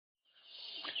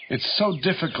It's so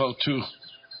difficult to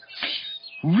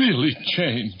really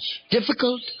change.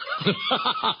 Difficult?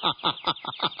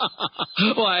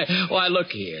 Why,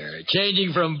 look here.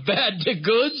 Changing from bad to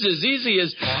good's as easy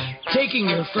as taking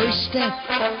your first step.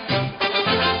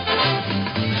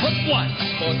 Put one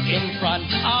foot in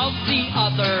front of the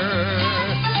other,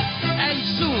 and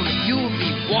soon you'll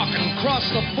be walking across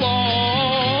the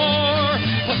floor.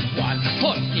 Put one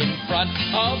foot in front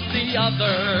of the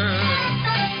other,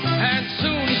 and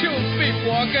soon you'll be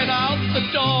walking out the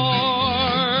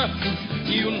door.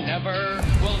 You never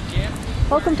will get...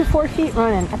 Welcome to 4 Feet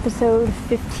Running, episode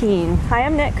 15. Hi,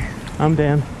 I'm Nick. I'm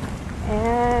Dan.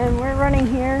 And we're running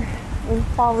here in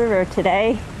Fall River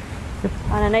today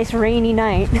on a nice rainy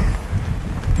night.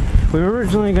 We were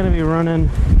originally going to be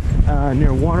running near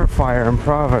Waterfire in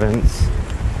Providence,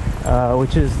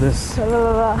 which is this...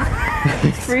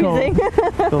 It's freezing.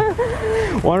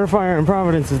 Waterfire in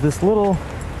Providence is this little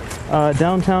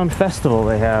downtown festival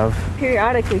they have.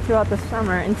 Periodically throughout the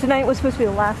summer, and tonight was supposed to be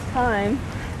the last time.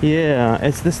 Yeah,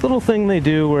 it's this little thing they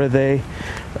do where they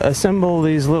assemble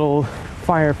these little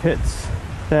fire pits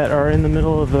that are in the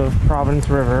middle of the Providence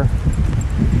River,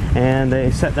 and they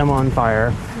set them on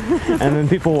fire. And then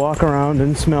people walk around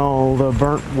and smell the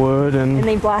burnt wood and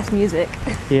they blast music.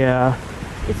 Yeah.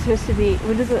 It's supposed to be,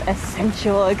 what is it, a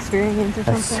sensual experience or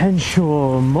something? A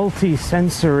sensual,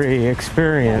 multi-sensory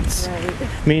experience. That's right.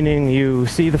 Meaning you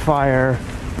see the fire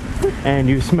and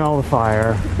you smell the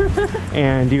fire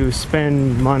and you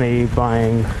spend money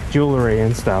buying jewelry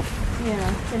and stuff.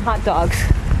 Yeah, and hot dogs.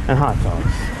 And hot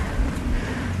dogs.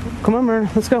 Come on,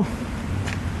 Myrna, let's go.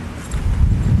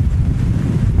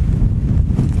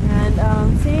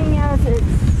 And seeing as it's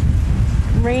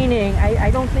raining, I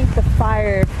don't think the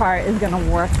fire part is going to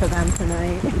work for them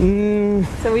tonight.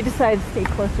 So we decided to stay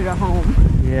closer to home.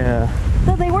 Yeah.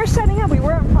 So they were setting up. We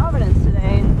were in Providence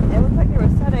today, and it looked like they were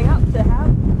setting up to have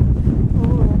a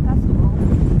little festival.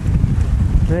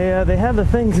 They had the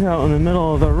things out in the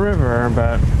middle of the river,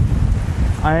 but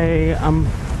I don't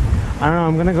know,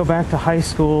 I'm going to go back to high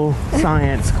school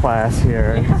science class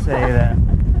here and say that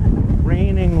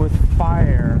raining with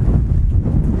fire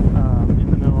in the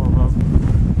middle of a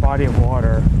body of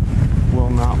water will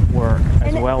not work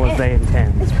as well as they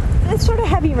intend. It's sort of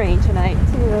heavy rain tonight,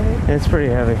 too. It's pretty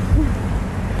heavy.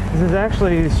 This is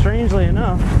actually, strangely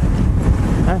enough,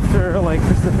 after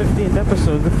this is the 15th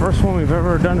episode, the first one we've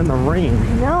ever done in the rain.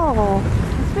 No,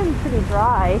 it's been pretty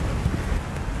dry.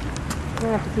 We're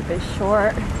going to have to keep it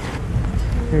short.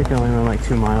 You're going on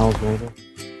 2 miles maybe.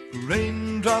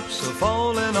 Raindrops are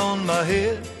falling on my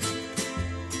head,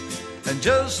 and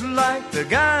just like the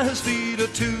guy whose feet are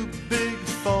too big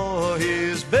for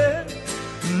his bed,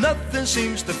 nothing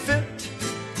seems to fit.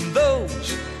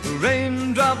 Those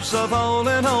raindrops are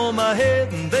falling on my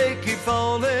head, and they keep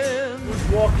falling.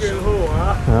 Walking who,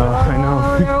 huh? Oh, I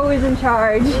know. They're always in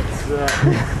charge.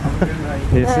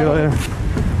 See you later.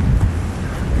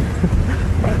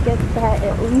 I get that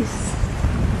at least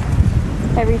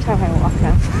every time I walk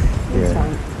now. Yeah.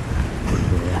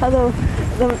 Although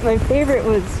my favorite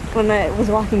was when I was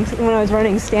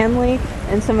running Stanley,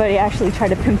 and somebody actually tried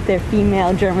to pimp their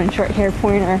female German short hair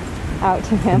pointer out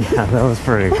to him. Yeah, that was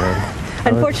pretty good.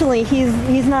 Unfortunately,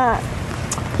 he's not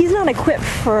equipped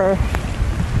for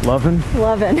Lovin'?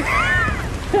 Yeah.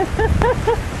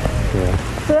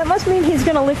 So that must mean he's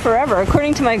gonna live forever,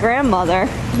 according to my grandmother,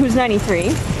 who's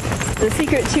 93. The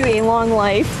secret to a long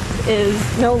life is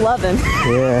no lovin'.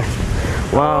 Yeah.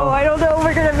 Wow. Oh, I don't know if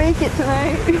we're gonna make it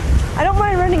tonight. I don't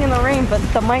mind running in the rain, but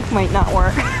the mic might not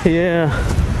work. Yeah.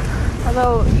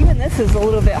 Although, even this is a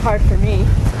little bit hard for me.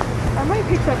 Our mic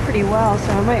picks up pretty well,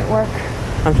 so it might work.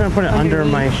 I'm trying to put it under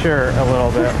my shirt a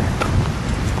little bit.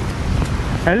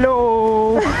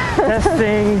 Hello!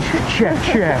 Testing.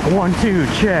 Check. 1, 2,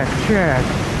 check.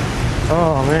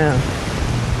 Oh, man.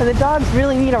 So the dogs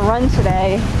really need a run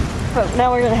today, but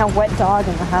now we're gonna have wet dog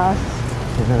in the house.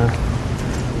 Yeah.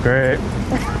 Great.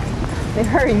 They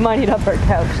already muddied up our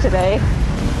couch today.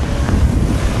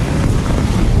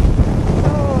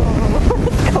 Oh,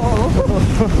 it's cold.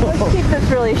 Let's keep this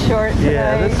really short tonight.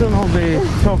 Yeah, this one will be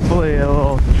hopefully a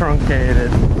little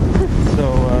truncated. So,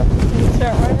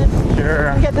 Start running?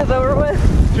 Sure. Get this over with?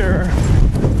 Sure.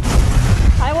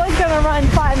 I was gonna run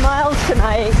 5 miles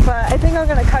tonight, but I think I'm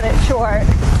gonna cut it short.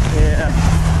 Yeah.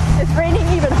 It's raining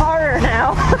even harder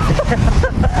now.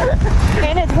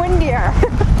 And it's windier.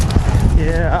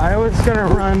 Yeah, I was gonna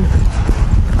run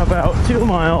about 2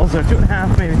 miles or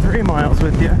 2.5, maybe 3 miles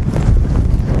with you.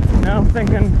 Now I'm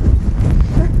thinking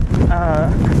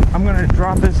I'm gonna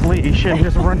drop this leash and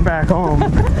just run back home.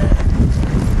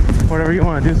 Whatever you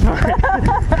want to do is fine.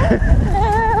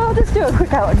 I'll just do a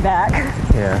quick out and back.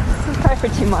 Yeah. Probably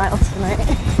for 2 miles tonight.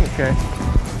 Okay.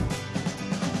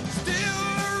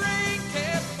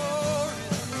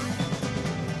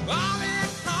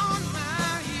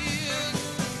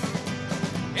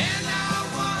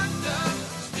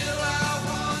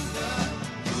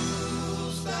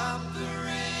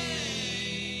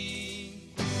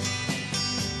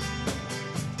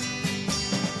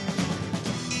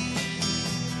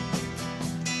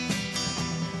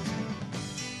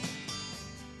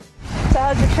 So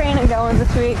how's your training going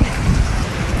this week?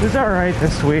 It was alright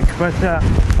this week, but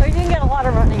Or you didn't get a lot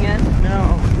of running in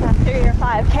no. after your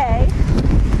 5K.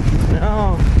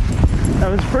 No. I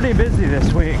was pretty busy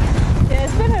this week. Yeah,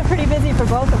 it's been pretty busy for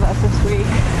both of us this week.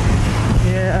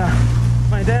 Yeah.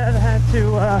 My dad had to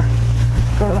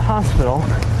go to the hospital.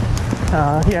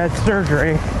 He had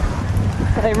surgery.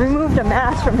 They removed a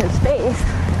mass from his face.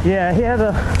 Yeah, he had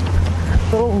a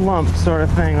little lump sort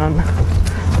of thing on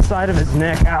the side of his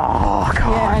neck. Oh, God.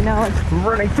 Yeah, I know. I'm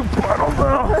running through puddles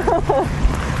now.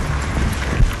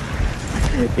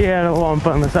 He had a lump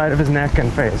on the side of his neck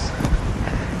and face.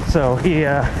 So he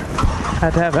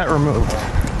had to have that removed.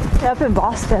 Up in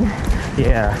Boston.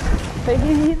 Yeah. But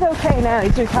he's okay now.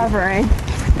 He's recovering.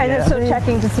 And they're Yeah, still they-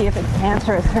 checking to see if it's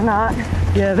cancerous or not.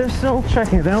 Yeah, they're still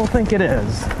checking. They don't think it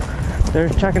is. They're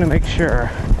checking to make sure.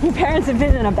 Your parents have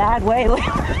been in a bad way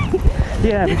lately.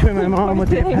 Yeah, between my mom with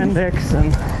the Poor thing. appendix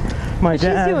and my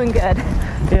dad. She's doing good.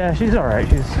 Yeah, she's all right.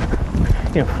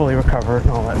 She's, fully recovered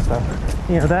and all that stuff.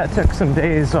 That took some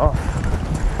days off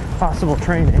possible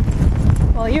training.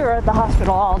 Well, you were at the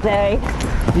hospital all day.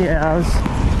 Yeah, I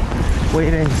was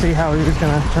waiting to see how he was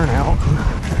going to turn out.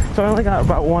 So I only got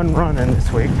about one run in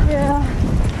this week. Yeah.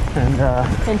 And,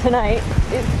 And tonight.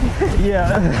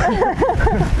 yeah.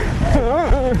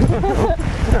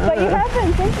 But you have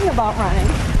been thinking about running.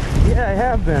 Yeah, I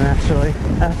have been, actually.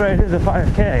 After I did the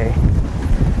 5K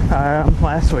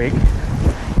last week,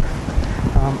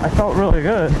 I felt really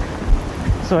good.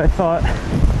 So I thought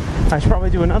I should probably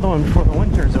do another one before the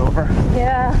winter's over.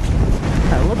 Yeah.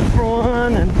 I looked for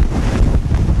one, and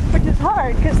Which is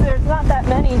hard because there's not that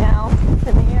many now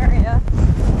in the area.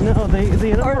 no, the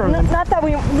number Or of them. not that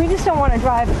we just don't want to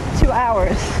drive 2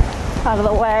 hours out of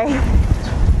the way.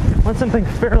 Want something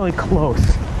fairly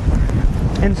close,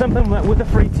 and something that with a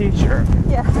free teacher.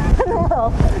 Yeah. Well,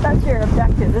 that's your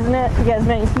objective, isn't it? To get as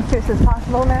many teachers as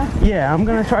possible now. Yeah, I'm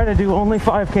gonna try to do only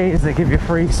 5Ks that give you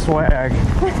free swag.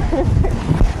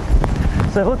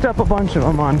 So I looked up a bunch of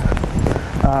them on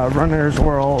Runner's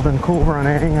World and Cool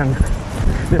Running and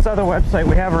this other website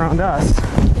we have around us,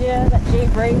 Yeah, that J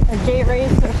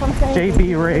Race or something.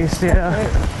 JBRace,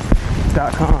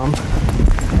 yeah, .com.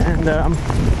 And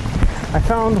I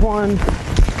found one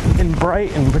in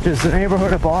Brighton, which is the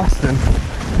neighborhood of Boston.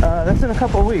 That's in a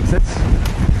couple of weeks. It's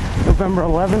November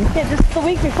 11th. Yeah, just the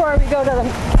week before we go to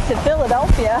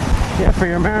Philadelphia. Yeah, for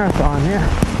your marathon, yeah.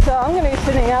 So I'm going to be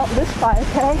sitting out this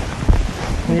 5K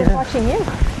and just Yeah, watching you.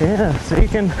 yeah. So you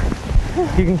can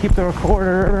keep the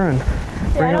recorder and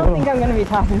Yeah, bring I a don't little. think I'm going to be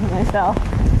talking to myself.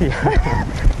 Yeah.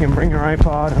 You can bring your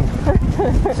iPod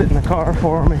and sit in the car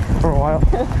for a while,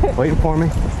 waiting for me.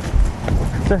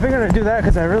 So I figured I'd do that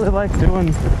because I really like doing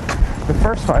the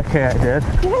first 5K I did.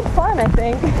 You had fun, I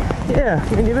think. Yeah,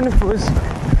 I mean, even if it was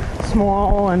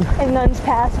small and And nuns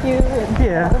passed you, and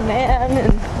Yeah. a man,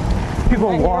 and people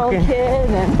 9-year-old walking. kid,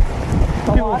 and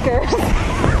the People- walkers.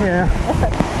 Yeah.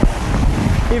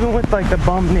 Even with like the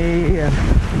bum knee and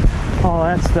all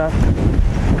that stuff,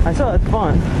 I still had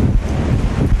fun.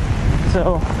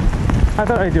 So I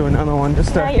thought I'd do another one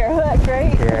just Now to. you're hooked,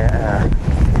 right? Yeah.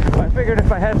 I figured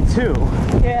if I had two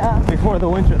Yeah. before the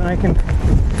winter, then I can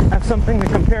have something to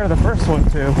compare the first one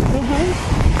to.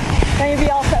 Now you'll be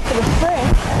all set for the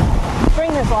spring.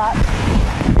 Spring is lots.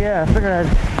 Yeah, I figured I'd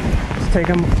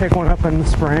just take one up in the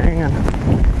spring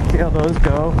and see how those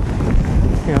go.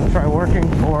 Try working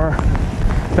for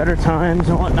better times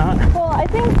and whatnot. Well, I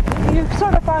think you've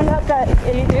sort of found out that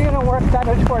you're going to work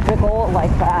better towards a goal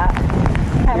like that.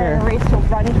 Having Yeah. a race to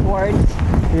run towards.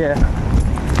 Yeah.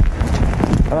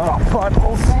 Oh,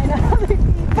 puddles. I know.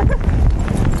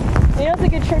 It's a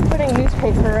good trick putting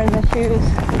newspaper in the shoes.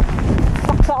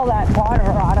 Sucks all that water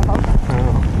out of them.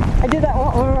 Oh, I did that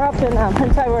when we were up in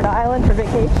Prince Edward Island for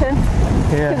vacation.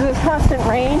 Because it yeah. was constant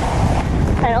rain.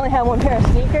 I only had one pair of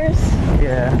sneakers.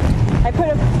 Yeah. I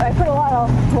put a lot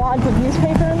of wads of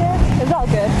newspaper in there. It was all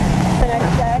good the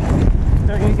next day.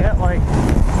 Don't you get like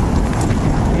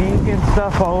ink and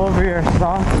stuff all over your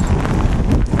socks?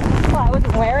 Well, I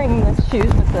wasn't wearing the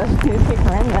shoes with the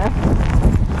newspaper in there.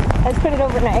 I just put it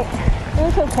overnight. It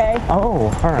was okay.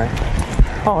 Oh, all right.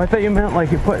 Oh, I thought you meant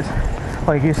like you put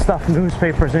Like you stuff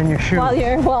newspapers in your shoes.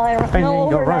 While I And then no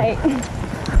you go run.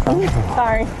 overnight.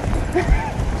 Sorry.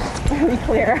 To be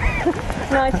clear.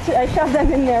 No, I shove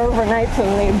them in there overnight so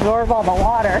they absorb all the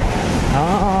water.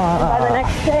 Ah. By the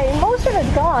next day, most of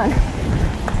it's gone.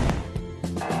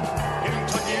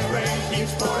 Kentucky rain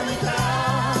keeps pouring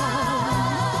down,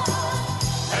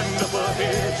 and up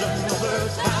ahead's another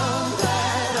town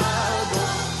that I'll go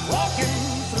walking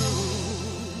through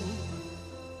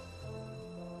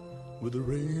with the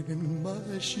rain in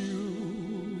my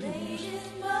shoes,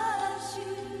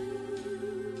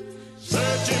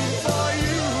 searching for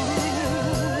you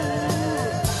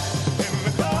in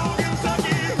the cold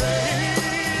Kentucky rain,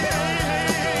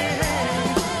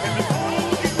 in the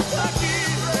cold Kentucky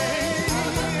rain,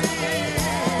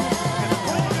 in the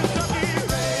cold Kentucky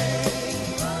rain.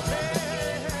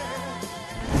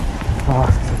 Oh,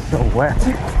 this is so wet.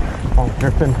 All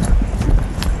dripping.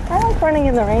 I like running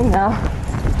in the rain now.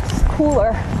 It's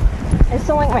cooler. I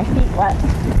still like my feet wet.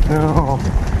 No.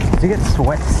 You get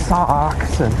sweat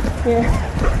socks and Yeah.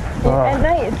 At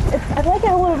night, I like it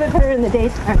a little bit better in the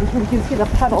daytime because you can see the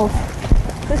puddles.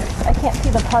 I can't see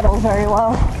the puddles very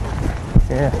well.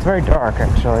 yeah, it's very dark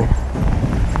actually.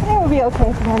 I think it would be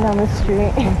okay to run down the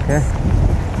street. Okay.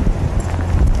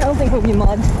 I don't think it would be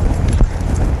mud.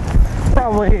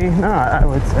 Probably not, I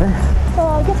would say.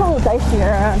 Well, it gets a little dicier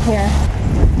around here.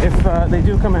 If they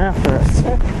do come after us,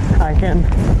 I can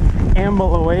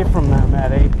amble away from them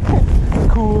at a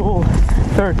cool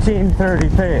 13:30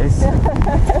 pace.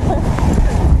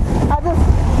 I'll just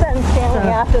send Stanley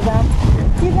after them.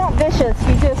 He's not vicious.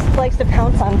 He just likes to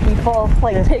pounce on people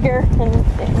like Tigger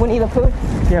and Winnie the Pooh.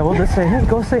 Yeah, we'll just say, hey,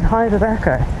 go say hi to that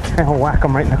guy. And he'll whack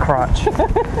him right in the crotch.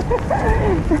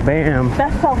 Bam.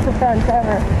 Best self-defense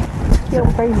ever.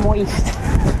 Feels very moist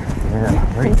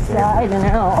Yeah, right there. inside and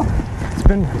out. It's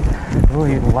been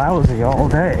really lousy all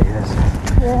day, this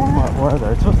Yeah. hot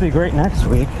weather. It's supposed to be great next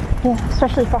week. Yeah,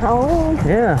 especially for Halloween.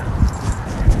 Yeah.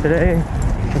 Today,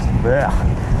 just bleh.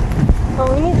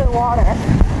 Well, we need the water.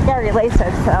 Gary Lay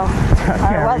said so. Our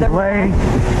Gary weather. Lay.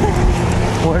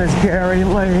 What does Gary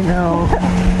Lay know?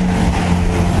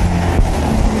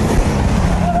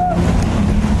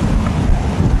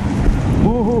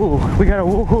 Woohoo! We got a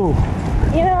woohoo.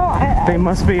 You know, They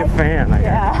must be a fan, I guess.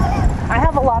 yeah, I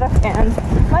have a lot of fans.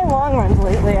 My long runs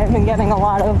lately, I've been getting a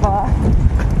lot of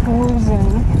woos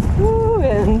and woo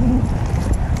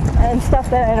and stuff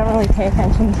that I don't really pay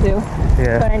attention to,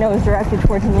 Yeah. but I know is directed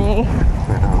towards me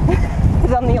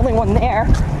because I'm the only one there,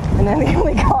 and I'm the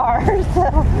only car.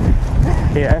 So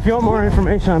Yeah, if you want more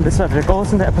information on this subject, go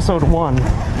listen to episode 1.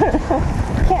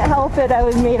 can't help it. I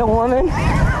was made a woman.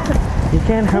 You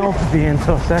can't help being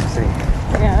so sexy.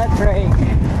 Yeah, that's right.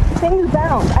 Things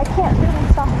bound. I can't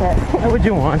really stop it. Why would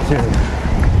you want to?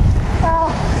 Well,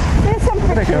 there's some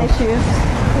friction go. issues.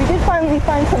 We did finally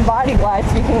find some body glide,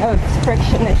 speaking of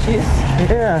friction issues.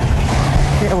 Yeah.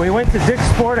 Yeah, we went to Dick's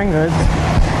Sporting Goods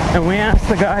and we asked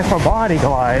the guy for Body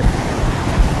Glide.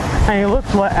 And he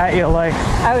looked at you like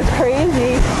I was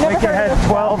crazy. Never it heard had of this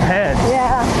 12 stuff. heads.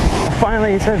 Yeah.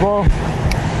 Finally, he said, well,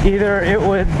 either it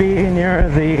would be near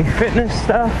the fitness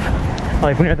stuff,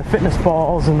 like near the fitness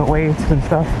balls and the weights and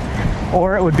stuff,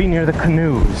 or it would be near the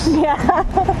canoes. Yeah.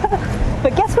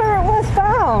 But guess where it was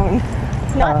found?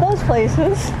 Not those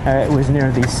places. It was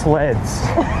near the sleds.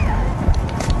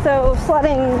 So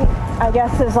sledding, I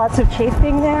guess there's lots of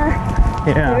chafing there.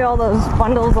 Maybe Yeah. all those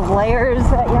bundles of layers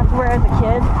that you have to wear as a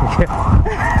kid.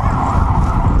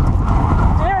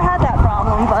 I never had that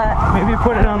problem, but Maybe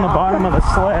put it on the bottom of the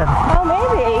sled. oh,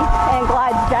 maybe, and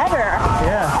glide better.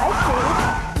 Yeah. I see.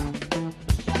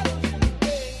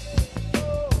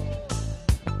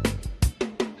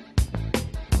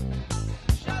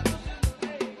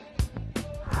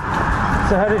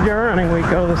 So how did your running week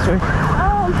go this week?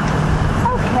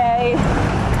 Okay.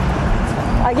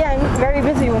 Again, very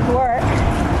busy with work.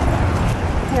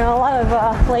 You know, a lot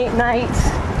of late nights,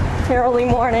 early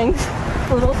mornings,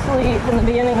 little sleep in the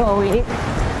beginning of the week.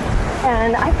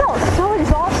 And I felt so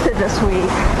exhausted this week.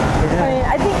 I mean,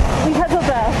 I think because of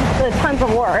the tons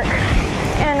of work.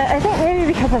 And I think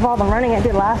maybe because of all the running I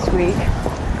did last week.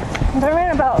 But I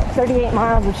ran about 38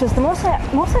 miles, which is the most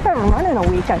I've ever run in a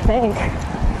week, I think.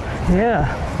 Yeah,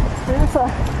 It's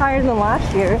higher than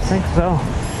last year's. I think so.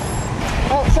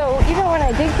 Well, so even when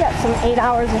I did get some 8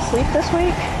 hours of sleep this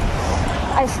week,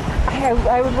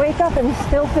 I would wake up and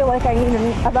still feel like I needed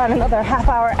about another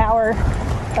hour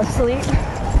of sleep.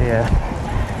 Yeah.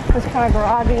 It was kind of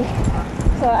groggy.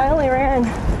 So I only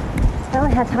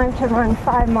had time to run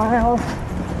 5 miles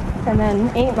and then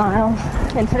 8 miles.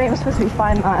 And today was supposed to be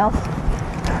 5 miles.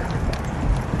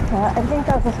 So I think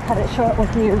I'll just cut it short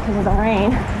with you because of the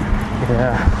rain.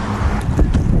 Yeah.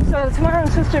 So tomorrow I'm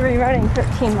supposed to be running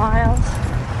 15 miles.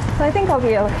 So I think I'll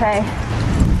be okay.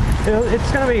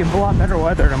 It's going to be a lot better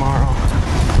weather tomorrow.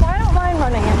 Well, I don't mind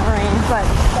running in the rain, but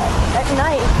at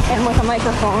night and with a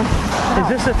microphone. Is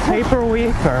this a taper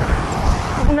week or?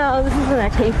 No, this isn't a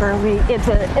taper week. It's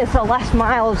a less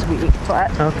miles week,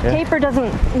 but Okay. taper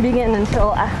doesn't begin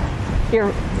until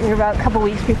you're about a couple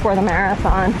weeks before the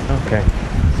marathon. Okay.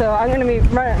 So I'm going to be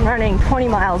running 20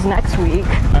 miles next week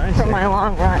I for see. my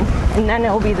long run, and then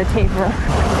it'll be the taper.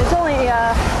 It's only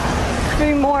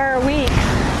 3 more weeks I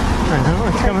know,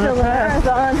 it's coming until up the fast.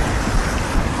 marathon.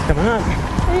 It's coming up.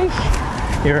 Eesh,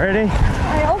 You ready?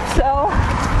 I hope so.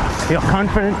 Feel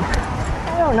confident? I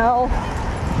don't know.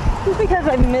 Just because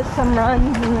I've missed some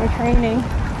runs in my training.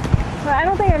 But I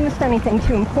don't think I've missed anything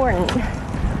too important.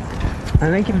 I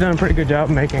think you've done a pretty good job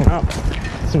making up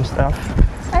some stuff.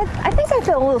 I think I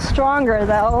feel a little stronger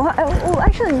though. I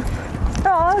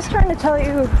was trying to tell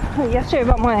you yesterday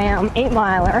about my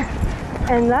 8-miler,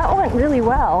 and that went really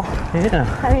well. Yeah.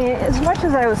 I mean, as much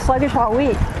as I was sluggish all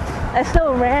week, I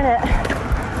still ran it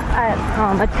at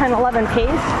a 10-11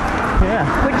 pace, Yeah.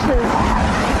 which is,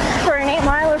 for an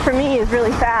 8-miler for me, is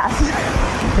really fast.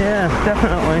 Yeah,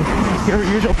 definitely. Your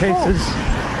usual pace is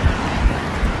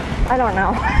I don't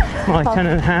know. like 10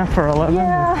 and a half or 11.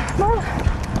 Yeah. Well,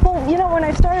 you know, when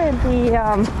I started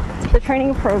the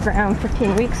training program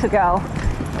 15 weeks ago,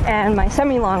 and my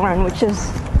semi-long run, which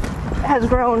has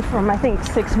grown from I think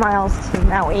 6 miles to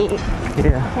now 8.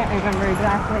 Yeah. Can't remember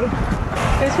exactly.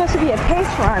 It was supposed to be a pace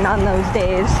run on those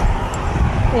days.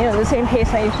 You know, the same pace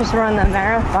I used to run the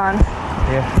marathon.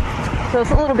 Yeah. So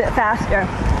it's a little bit faster.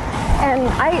 And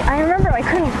I remember I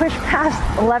couldn't push past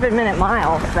 11-minute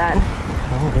miles then.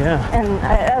 Oh, yeah. And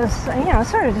I was, I was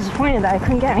sort of disappointed that I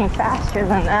couldn't get any faster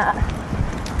than that.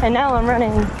 And now I'm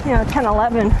running, 10,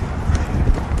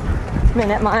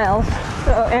 11-minute miles.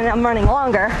 So, and I'm running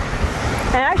longer.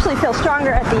 And I actually feel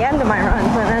stronger at the end of my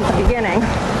runs than at the beginning,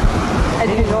 as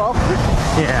usual.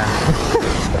 Yeah.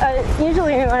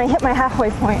 Usually when I hit my halfway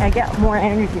point, I get more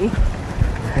energy.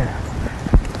 Yeah.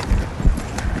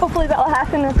 Hopefully that'll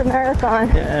happen at the marathon.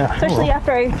 Yeah. Especially Well.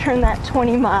 after I turn that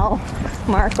 20-mile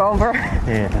mark over.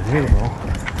 Yeah, you will.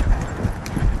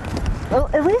 Well,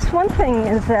 at least one thing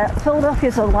is that Philadelphia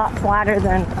is a lot flatter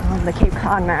than the Cape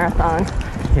Cod Marathon.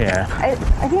 Yeah. I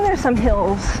think there's some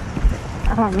hills.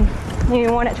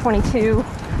 One at 22,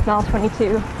 mile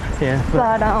 22. Yeah.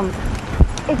 But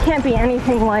it can't be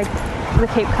anything like the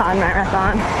Cape Cod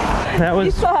Marathon. That was.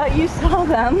 You saw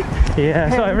them. Yeah,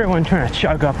 I saw everyone trying to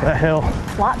chug up that hill.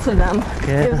 Lots of them. Yeah.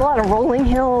 There's a lot of rolling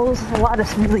hills, a lot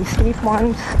of really steep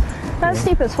ones. Not as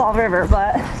steep as Fall River,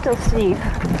 but still steep.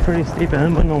 Pretty steep, and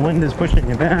then when the wind is pushing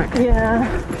you back. Yeah.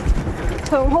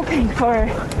 So I'm hoping for a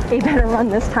better run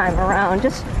this time around,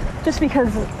 just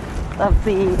because of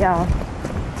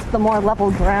the more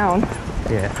level ground.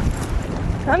 Yeah.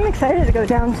 I'm excited to go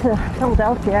down to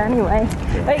Philadelphia anyway.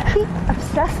 I keep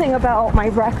obsessing about my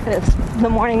breakfast the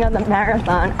morning of the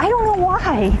marathon. I don't know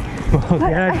why. Well,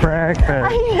 yeah, breakfast.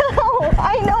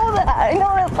 I know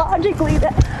that logically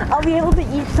that I'll be able to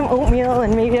eat some oatmeal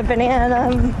and maybe a banana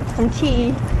and some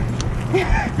tea.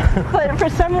 But for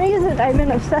some reason I've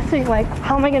been obsessing, like,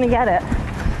 how am I going to get it?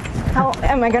 How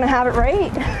am I going to have it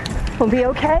right? Will it be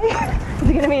okay? Is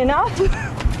it going to be enough?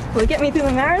 Will it get me through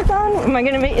the marathon? Is it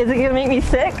going to make me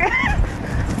sick?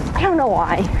 I don't know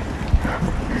why.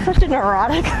 Such a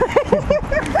neurotic.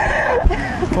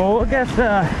 Well, we'll get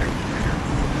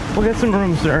some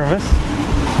room service.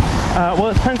 Well,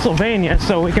 it's Pennsylvania,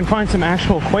 so we can find some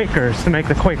actual Quakers to make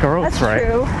the Quaker Oats, That's right?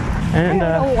 true. And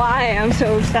I don't know why I'm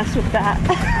so obsessed with that.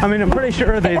 I mean, I'm pretty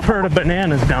sure they've heard of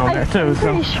bananas down there too. I'm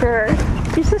pretty sure.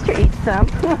 Your sister eats them.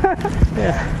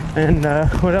 Yeah. And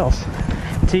what else?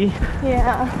 Tea?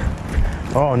 Yeah,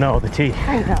 Oh no, the tea.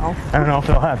 I know. I don't know if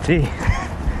they'll have tea.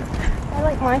 I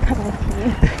like my kind of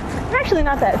tea. I'm actually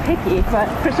not that picky, but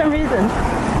for some reason,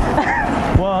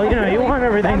 Well, you want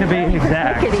everything to be I'm really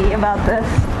exact. persnickety about this.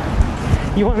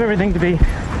 You want everything to be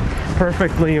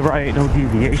perfectly right, no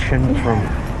deviation from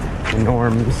the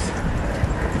norms.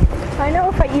 I know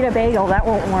if I eat a bagel, that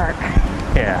won't work.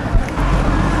 Yeah.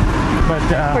 But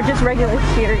Or just regular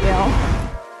cereal.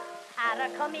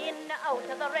 I'd come in out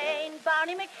of the rain,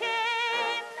 Barney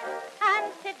McShane,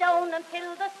 and sit down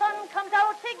until the sun comes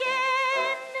out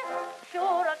again.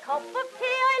 Sure, a cup of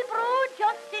tea I'll brew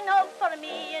just enough for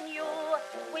me and you.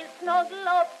 We'll snuggle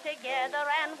up together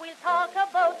and we'll talk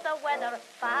about the weather.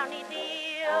 Barney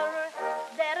dear,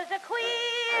 there is a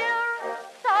queer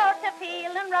sort of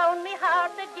feeling round me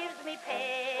heart that gives me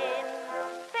pain.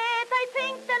 Faith, I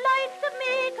think the likes of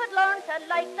me could learn to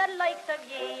like the likes of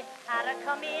ye. Had to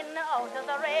come in out of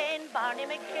the rain, Barney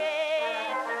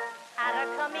McShane. Had to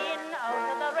come in out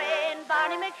of the rain,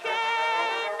 Barney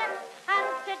McShane. And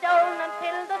sit down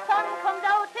until the sun comes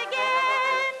out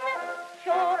again.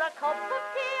 Sure, a cup of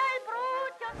tea I'll brew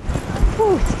just...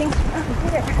 Ooh, it stinks around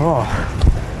here. Oh.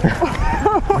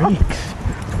 Reeks.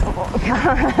 Oh,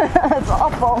 God, that's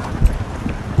awful.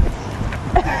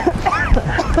 I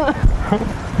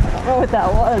don't know what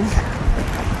that was.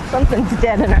 Something's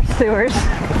dead in our sewers.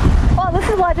 Well, this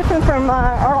is a lot different from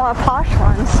our posh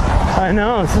ones. I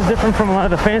know, this is different from a lot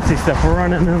of the fancy stuff we're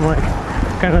running in, like,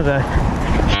 kind of the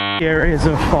areas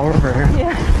of Fall River here.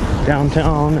 Yeah.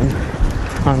 Downtown and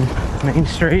on Main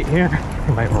Street here.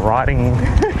 Like rotting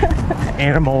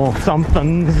animal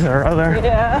somethings or other.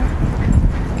 Yeah.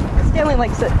 Stanley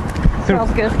likes it.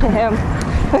 Smells good to him.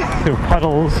 Through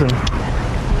puddles and...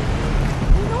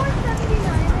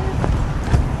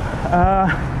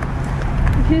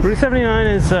 Route 79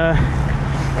 is,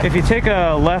 if you take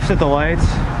a left at the lights,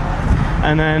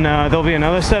 and then there'll be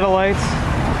another set of lights,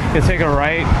 you take a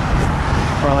right,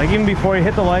 or like even before you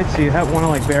hit the lights, you want to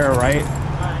like bear a right.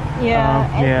 Yeah,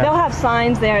 and yeah. they'll have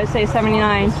signs there that say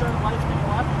 79.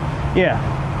 Yeah.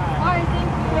 Alright, thank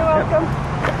you. You're welcome.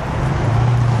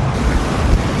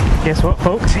 Guess what,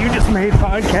 folks? You just made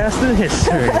podcasting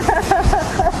history.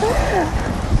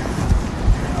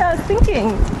 I was thinking,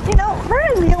 you know,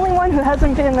 Vernon's the only one who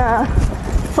hasn't been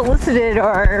solicited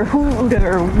or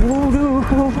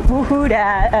woohooed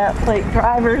at like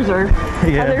drivers or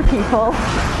other people.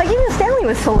 Like even Stanley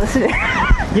was solicited.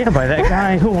 Yeah, by that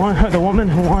guy who wanted, the woman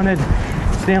who wanted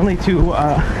Stanley to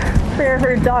for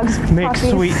her dog's make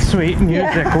puppies. sweet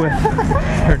music with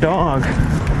her dog.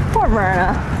 Poor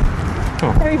Myrna.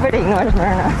 Oh. Everybody ignores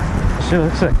Myrna. She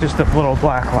looks like just a little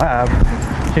black lab.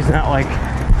 She's not like,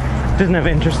 doesn't have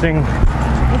interesting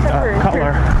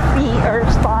color. Her feet are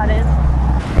spotted.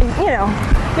 And, you know,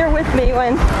 you're with me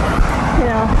when, you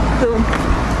know,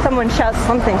 someone shouts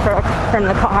something from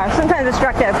the car. Sometimes it's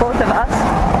directed at both of us.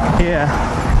 Yeah.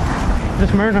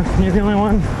 Just Myrna, you're the only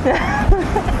one.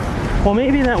 Well,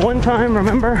 maybe that one time,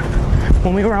 remember,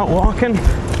 when we were out walking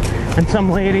and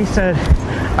some lady said,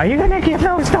 "Are you gonna give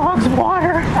those dogs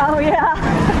water?" Oh, yeah.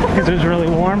 Because it was really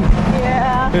warm.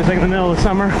 Yeah. It was like in the middle of the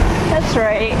summer. That's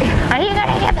right. Are you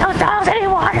gonna give those dogs any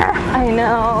water? I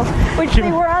know. Which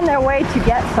they were on their way to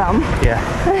get some. Yeah.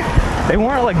 They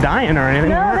weren't like dying or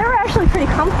anything. No, they were actually pretty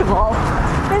comfortable.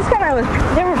 They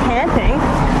were panting.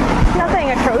 Nothing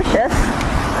atrocious.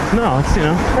 No, it's, you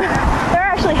know. They're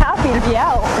actually happy to be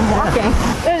out and walking.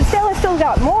 Stanley still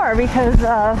got more because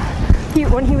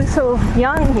when he was so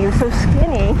young, he was so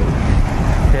skinny.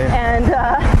 Yeah. And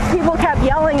people kept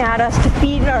yelling at us to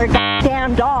feed our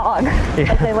damn dog,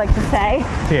 as they like to say.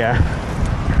 Yeah.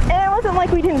 And it wasn't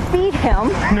like we didn't feed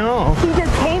him. No. He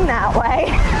just came that way.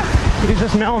 He was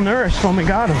just malnourished when we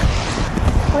got him.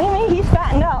 What do you mean? He's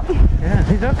fattened up. Yeah,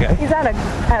 he's okay. He's at a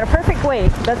perfect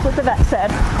weight. That's what the vet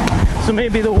said. So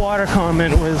maybe the water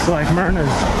comment was like Myrna's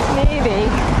Maybe.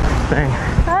 thing.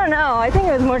 I don't know. I think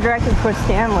it was more directed towards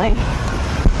Stanley.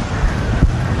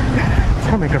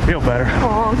 That'll make her feel better.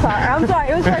 Oh, I'm sorry. I'm sorry.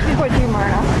 It was directed towards you,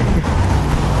 Myrna.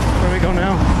 Where do we go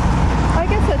now? I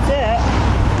guess that's it.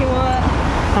 You want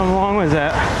How long was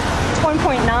that?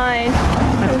 1.9.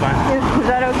 That's fine. Is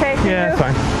that okay for Yeah, you? it's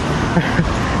fine.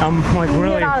 I'm like You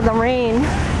really, get out of the rain.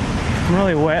 I'm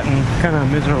really wet and kind of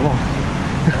miserable.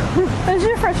 This is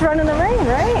your first run in the rain,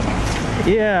 right?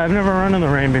 Yeah, I've never run in the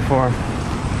rain before.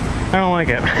 I don't like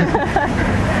it.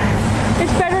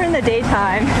 It's better in the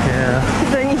daytime. Yeah.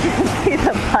 Because then you can see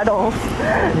the puddles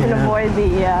and avoid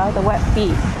the wet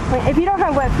feet. Like, if you don't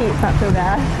have wet feet, it's not so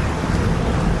bad.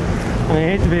 I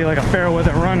hate to be like a fair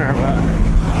weather runner, but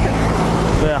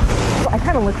yeah. I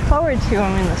kind of look forward to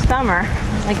them in the summer,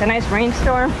 like a nice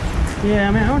rainstorm. Yeah,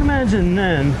 I mean, I would imagine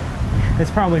then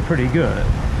it's probably pretty good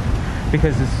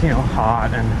because it's, you know,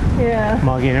 hot and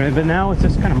muggy and everything. But now it's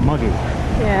just kind of muggy.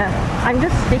 Yeah, I'm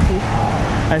just sticky.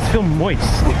 I just feel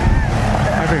moist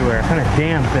everywhere, kind of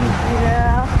damp and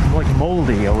like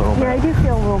moldy a little bit. Yeah, I do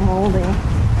feel a little moldy.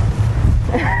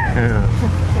 Yeah. I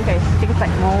think I stink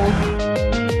like mold.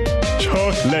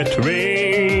 Chocolate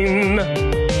rain.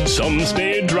 Some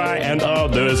stay dry and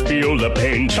others feel the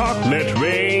pain. Chocolate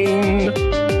rain.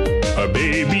 A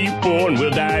baby born will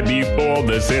die before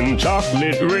the sin.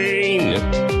 Chocolate rain.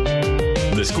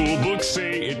 The school books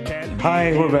say it can't be.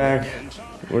 Hi, we're back.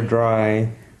 We're dry.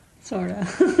 Sorta.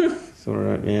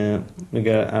 Sorta, yeah. We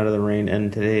got out of the rain,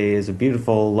 and today is a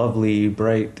beautiful, lovely,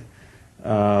 bright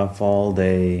fall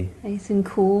day. Nice and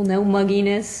cool, no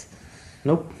mugginess.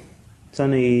 Nope.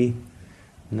 Sunny,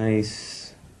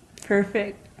 nice.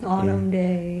 Perfect. Autumn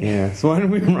day. Yeah. So why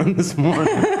didn't we run this morning?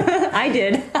 I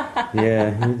did.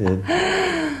 Yeah, you did.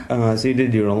 So you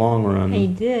did your long run. I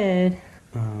did.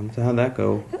 So how'd that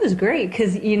go? It was great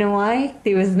because you know why?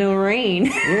 There was no rain.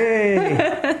 Yay!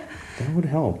 That would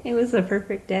help. It was a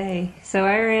perfect day. So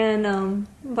I ran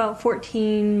about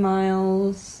 14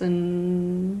 miles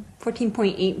and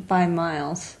 14.85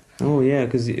 miles. Oh yeah,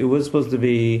 because it was supposed to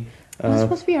be. It was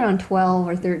supposed to be around 12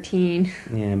 or 13.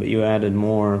 Yeah, but you added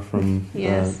more from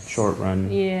Yes. the short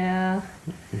run. Yeah.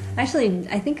 Actually,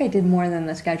 I think I did more than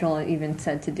the schedule even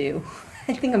said to do.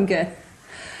 I think I'm good.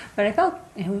 But I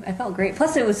felt great.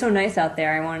 Plus, it was so nice out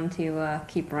there. I wanted to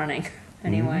keep running.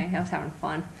 Anyway, I was having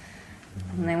fun.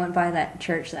 And I went by that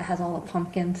church that has all the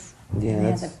pumpkins. Yeah, they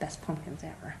had the best pumpkins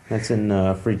ever. That's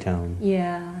in Freetown.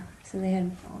 Yeah. So they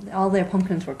had all their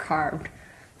pumpkins were carved.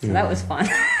 So that was fun.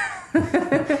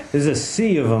 There's a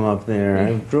sea of them up there.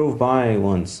 I drove by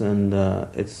once, and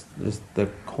it's just the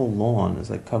whole lawn is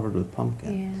like covered with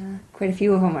pumpkins. Yeah, quite a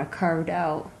few of them are carved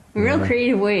out in real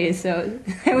creative ways. So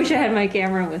I wish I had my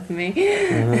camera with me.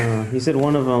 He said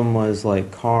one of them was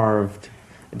like carved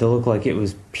to look like it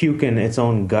was puking its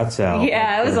own guts out.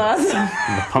 Yeah, it was awesome.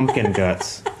 The pumpkin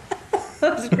guts.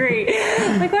 That was great.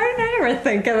 Like, why didn't I ever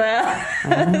think of that?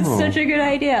 That's such a good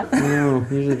idea. I know.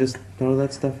 Usually just throw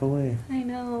that stuff away. I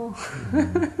know.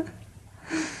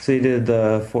 So you did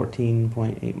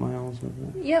 14.8 miles, was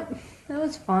it? Yep, that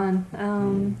was fun.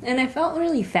 And I felt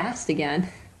really fast again.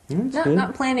 That's good.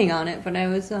 Not planning on it, but I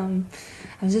was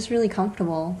just really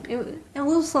comfortable. It was a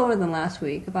little slower than last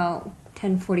week, about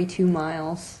 10:42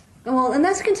 miles. Well, and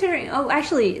that's considering. Oh,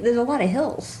 actually, there's a lot of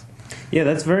hills. Yeah,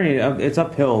 that's very. It's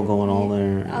uphill going all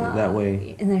there that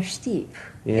way. And they're steep.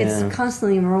 Yeah. It's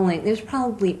constantly rolling. There's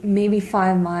probably maybe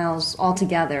 5 miles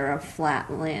altogether of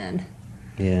flat land.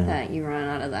 Yeah. That you run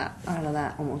out of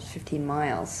that almost 15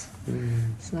 miles.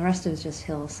 So the rest of it's just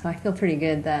hills. So I feel pretty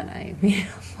good that I made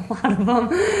a lot of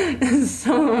them.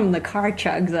 Some of them the car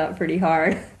chugs up pretty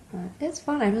hard. It's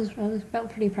fun. I felt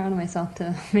pretty proud of myself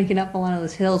to making up a lot of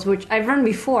those hills, which I've run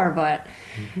before, but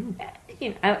you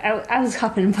know, I was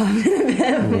huffing and puffing a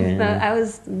bit. Yeah. I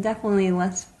was definitely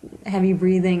less heavy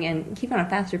breathing and keeping on a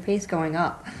faster pace going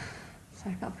up. So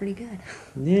I felt pretty good.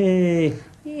 Yay!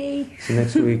 Yay! So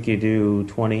next week you do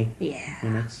 20 Yeah.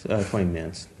 minutes? 20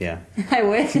 minutes, yeah. I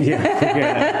wish. Yeah,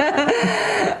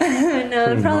 forget it. No,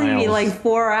 it'd 20 probably be miles. like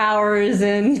 4 hours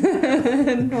and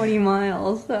 20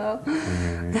 miles. So.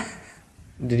 Alright.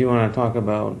 Did you want to talk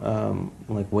about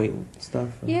like weight stuff?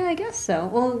 Yeah, I guess so.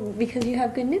 Well, because you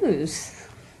have good news.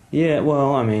 Yeah,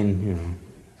 well, I mean, you know.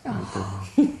 Oh.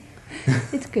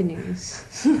 It's good news.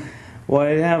 Well,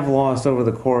 I have lost over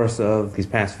the course of these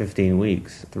past 15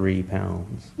 weeks 3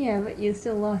 pounds. Yeah, but you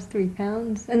still lost 3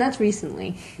 pounds, and that's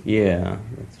recently. Yeah,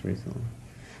 that's recently.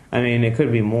 I mean, it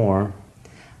could be more.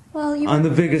 Well, you. On The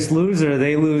Biggest Loser,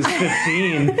 they lose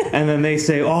 15, and then they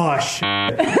say, "Oh shit,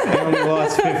 I only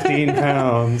lost 15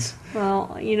 pounds."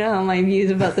 Well, you know how my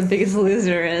views about The Biggest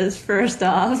Loser is. First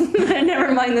off,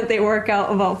 never mind that they work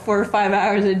out about 4 or 5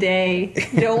 hours a day,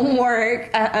 don't work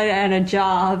at a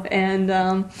job, and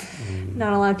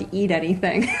not allowed to eat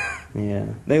anything. Yeah,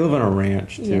 they live on a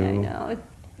ranch too. Yeah, I know.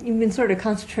 You've been sort of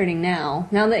concentrating now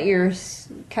that your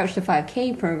Couch to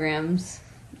 5K program's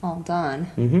all done.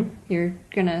 Mm-hmm. You're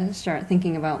gonna start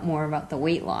thinking more about the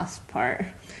weight loss part.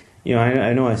 You know,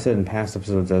 I know I said in past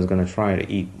episodes I was going to try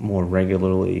to eat more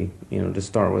regularly, you know, to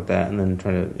start with that and then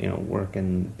try to, you know, work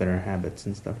in better habits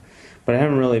and stuff. But I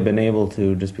haven't really been able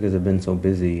to just because I've been so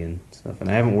busy and stuff.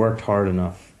 And I haven't worked hard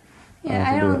enough. Yeah,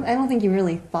 I don't think you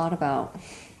really thought about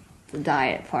the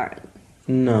diet part.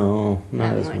 No,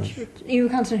 not that as much. You were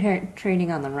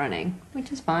concentrating on the running,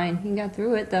 which is fine. You got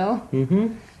through it, though.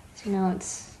 Mm-hmm. So now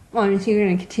well, I mean, so you're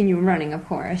going to continue running, of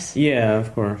course. Yeah,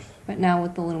 of course. But now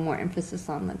with a little more emphasis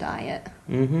on the diet.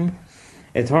 Mm-hmm.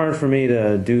 It's hard for me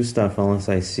to do stuff unless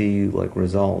I see, like,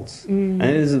 results. And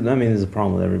this is a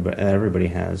problem that everybody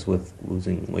has with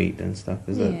losing weight and stuff.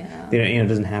 Is that, you know, it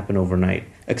doesn't happen overnight,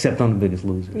 except on The Biggest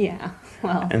Loser. Yeah,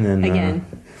 well, and then, again,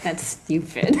 that's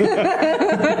stupid.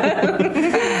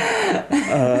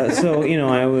 So, you know,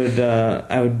 I would,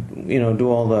 you know, do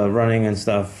all the running and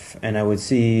stuff, and I would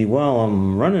see, well,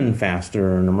 I'm running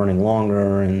faster and I'm running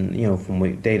longer, and, you know, from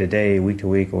day to day, week to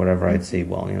week, or whatever, I'd see,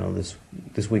 well, you know,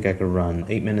 this week I could run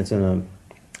 8 minutes a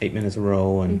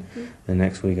row, and the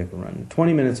next week I could run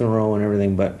 20 minutes in a row and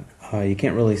everything, but you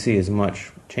can't really see as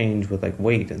much change with, like,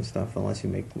 weight and stuff unless you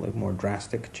make, like, more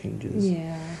drastic changes.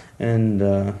 Yeah. And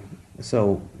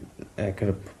so I could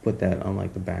have put that on,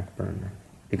 like, the back burner.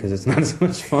 Because it's not as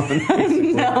much fun.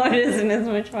 No, it isn't as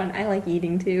much fun. I like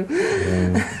eating too.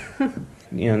 Yeah.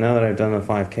 now that I've done the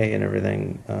 5K and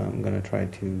everything, I'm going to try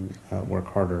to work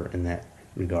harder in that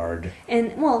regard.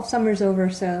 And, well, summer's over,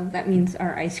 so that means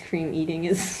our ice cream eating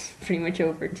is pretty much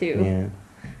over, too. Yeah.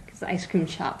 Because the ice cream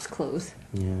shops close.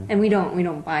 Yeah. And we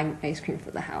don't buy ice cream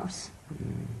for the house.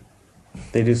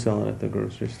 They do sell it at the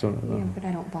grocery store, though. Yeah, but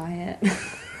I don't buy it.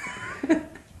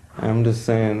 I'm just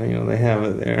saying, they have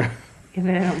it there. Yeah,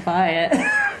 but I don't buy it.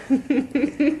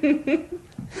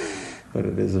 But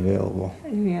it is available.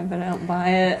 Yeah, but I don't buy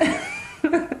it.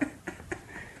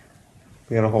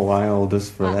 We got a whole aisle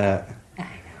just for that. I know.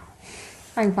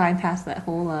 I bypass that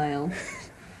whole aisle.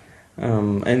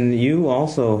 And you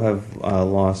also have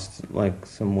lost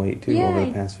some weight too over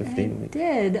the past 15 weeks. I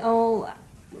did. Oh,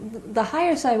 the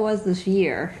highest I was this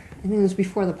year, I think it was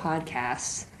before the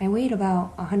podcast. I weighed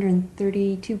about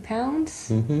 132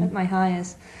 pounds at my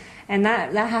highest, and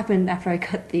that happened after I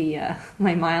cut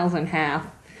my miles in half.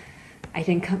 I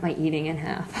didn't cut my eating in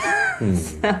half.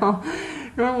 So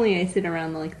normally I sit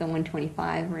around the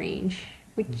 125 range,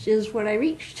 which is what I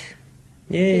reached.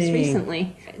 Yay. Just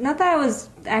recently. Not that I was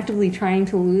actively trying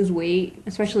to lose weight,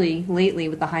 especially lately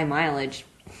with the high mileage,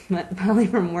 but probably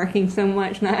from working so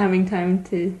much, not having time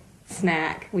to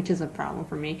snack, which is a problem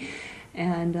for me,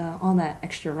 and all that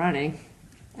extra running,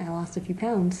 I lost a few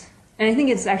pounds. And I think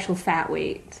it's actual fat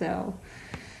weight, so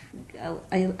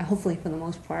I hopefully for the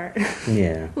most part.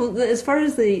 Yeah. Well, as far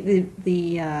as the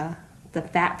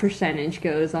fat percentage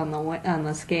goes on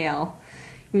the scale,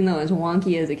 even though as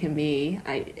wonky as it can be,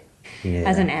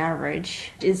 as an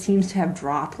average, it seems to have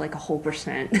dropped a whole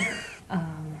percent.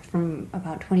 From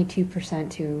about 22%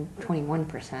 to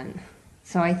 21%.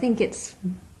 So I think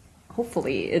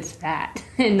hopefully it's fat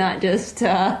and not just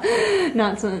not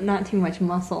too much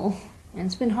muscle. And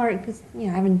it's been hard because I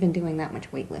haven't been doing that much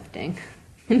weightlifting.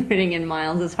 And putting in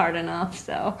miles is hard enough.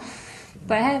 So,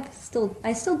 but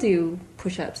I still do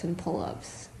push-ups and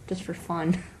pull-ups just for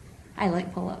fun. I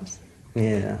like pull-ups.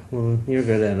 Yeah, well, you're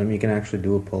good at them. You can actually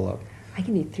do a pull-up. I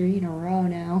can do 3 in a row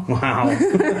now. Wow.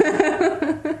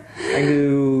 I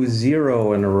do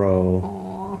 0 in a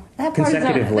row. Aww.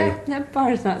 Consecutively. That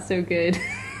bar is not so good.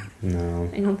 No.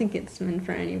 I don't think it's meant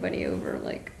for anybody over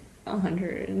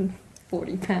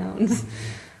 140 pounds.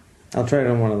 I'll try it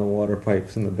on one of the water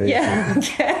pipes in the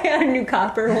basement. Yeah, okay. Our new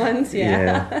copper ones,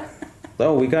 yeah.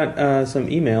 Oh, we got some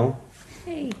email.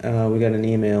 Hey. We got an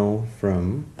email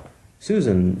from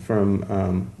Susan from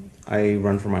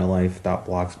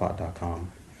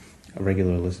irunformylife.blogspot.com, a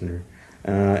regular listener.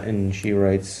 And she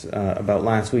writes about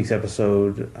last week's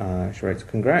episode. She writes,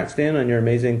 "Congrats, Dan, on your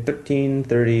amazing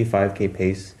 13:30 5K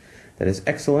pace. That is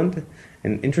excellent.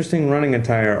 And interesting running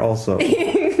attire also."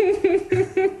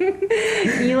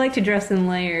 You like to dress in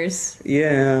layers.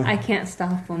 Yeah. I can't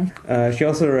stop them. She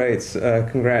also writes,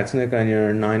 "Congrats, Nick, on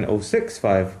your 9:06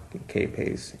 5K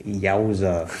pace.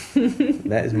 Yowza.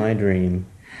 That is my dream."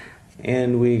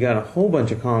 And we got a whole bunch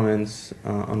of comments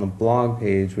on the blog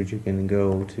page, which you can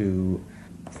go to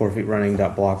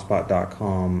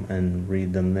 4feetrunning.blogspot.com and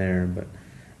read them there. But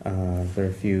there are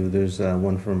a few. There's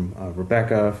one from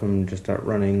Rebecca from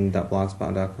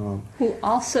juststartrunning.blogspot.com. Who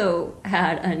also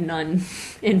had a nun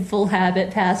in full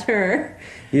habit pass her.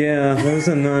 Yeah, there was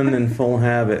a nun in full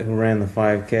habit who ran the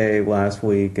 5K last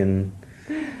week, and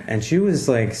she was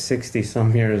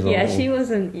 60-some years old. Yeah, she was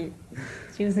a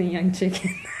young chicken.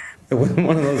 It wasn't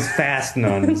one of those fast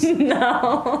nuns.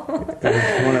 No. It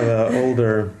was one of the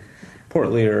older,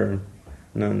 portlier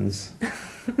nuns.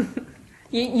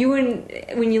 You wouldn't,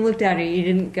 when you looked at her, you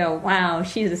didn't go, wow,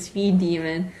 she's a speed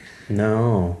demon.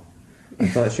 No. I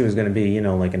thought she was going to be,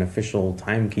 an official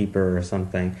timekeeper or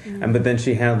something. Mm. But then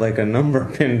she had a number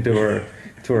pinned to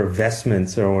her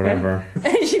vestments or whatever.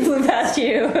 And she flew past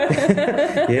you.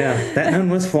 Yeah, that nun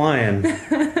was flying.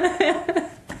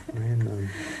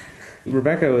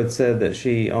 Rebecca had said that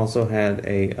she also had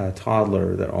a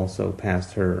toddler that also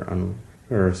passed her on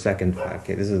her second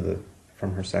 5K. This is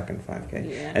from her second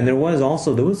 5K. Yeah. And there was in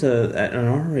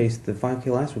our race, the 5K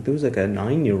last week, there was a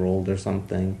 9-year-old or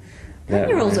something.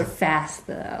 9-year-olds are fast,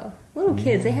 though. Little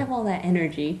kids, they have all that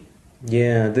energy.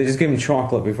 Yeah, they just give them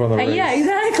chocolate before the race. Yeah,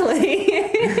 exactly.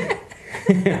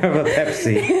 Have a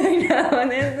Pepsi. I know,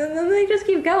 and then they just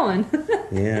keep going.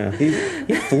 Yeah, he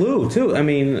flew too. I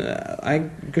mean, I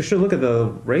should look at the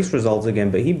race results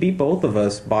again, but he beat both of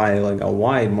us by a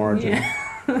wide margin. Yeah.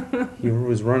 He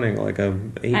was running a 8 I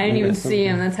didn't even see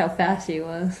him. That's how fast he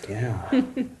was. Yeah.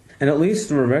 And at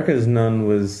least Rebecca's nun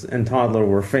and toddler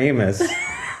were famous.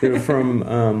 They were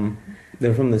from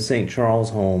the St. Charles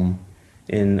home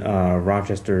in New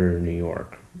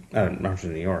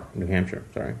Hampshire.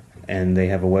 Sorry. and they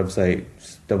have a website,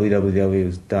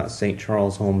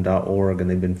 www.stcharleshome.org, and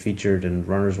they've been featured in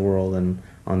Runner's World and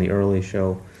on the early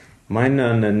show. My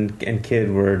nun and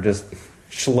kid were just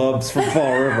schlubs from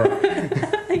Fall River.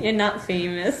 You're not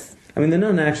famous. I mean, the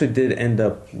nun actually did end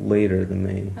up later than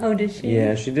me. Oh, did she?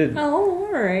 Yeah, she did. Oh,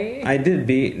 all right. I did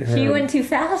beat her. She went too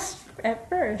fast at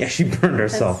first. Yeah, she burned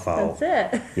herself out.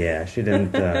 That's it. Yeah, she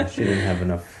didn't. She didn't have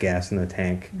enough gas in the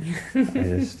tank. I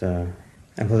just.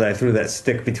 And plus, I threw that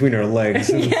stick between her legs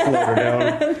and slowed her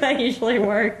down. That usually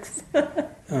works.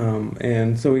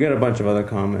 And so we got a bunch of other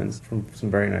comments from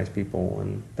some very nice people,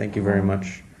 and thank you very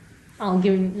much. I'll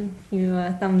give you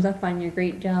a thumbs up on your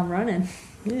great job running.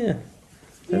 Yeah,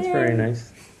 that's very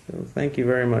nice. So thank you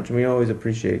very much. And we always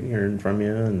appreciate hearing from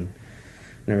you and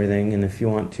everything. And if you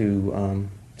want to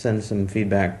send some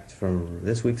feedback from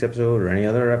this week's episode or any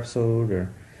other episode, or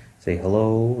say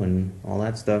hello and all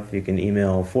that stuff, you can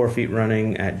email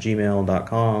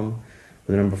 4feetrunning@gmail.com with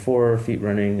the number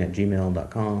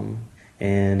 4feetrunning@gmail.com.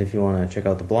 And if you want to check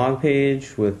out the blog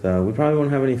page, with we probably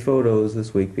won't have any photos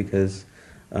this week because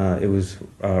it was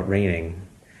raining.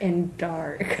 And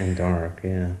dark. And dark,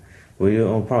 yeah.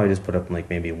 We'll probably just put up like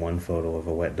maybe one photo of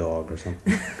a wet dog or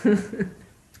something.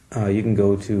 You can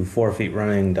go to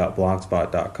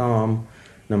 4feetrunning.blogspot.com,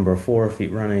 number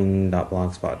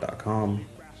 4feetrunning.blogspot.com,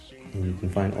 and you can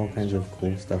find all kinds of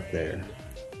cool stuff there.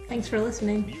 Thanks for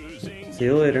listening. See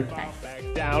you later. Bye.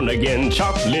 Down again,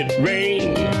 chocolate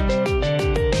rain.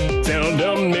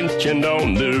 Seldom mentioned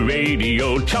on the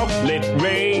radio, chocolate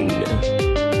rain.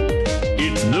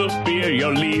 It's the fear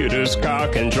your leaders car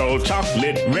control,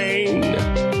 chocolate rain.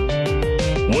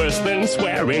 Worse than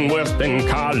swearing, worse than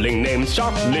calling names,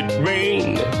 chocolate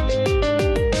rain.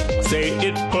 Say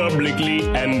it publicly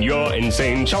and you're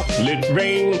insane, chocolate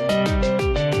rain.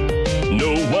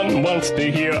 No one wants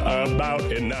to hear about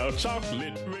it now,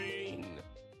 chocolate rain.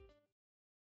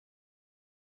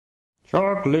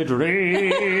 Chocolate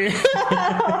rain.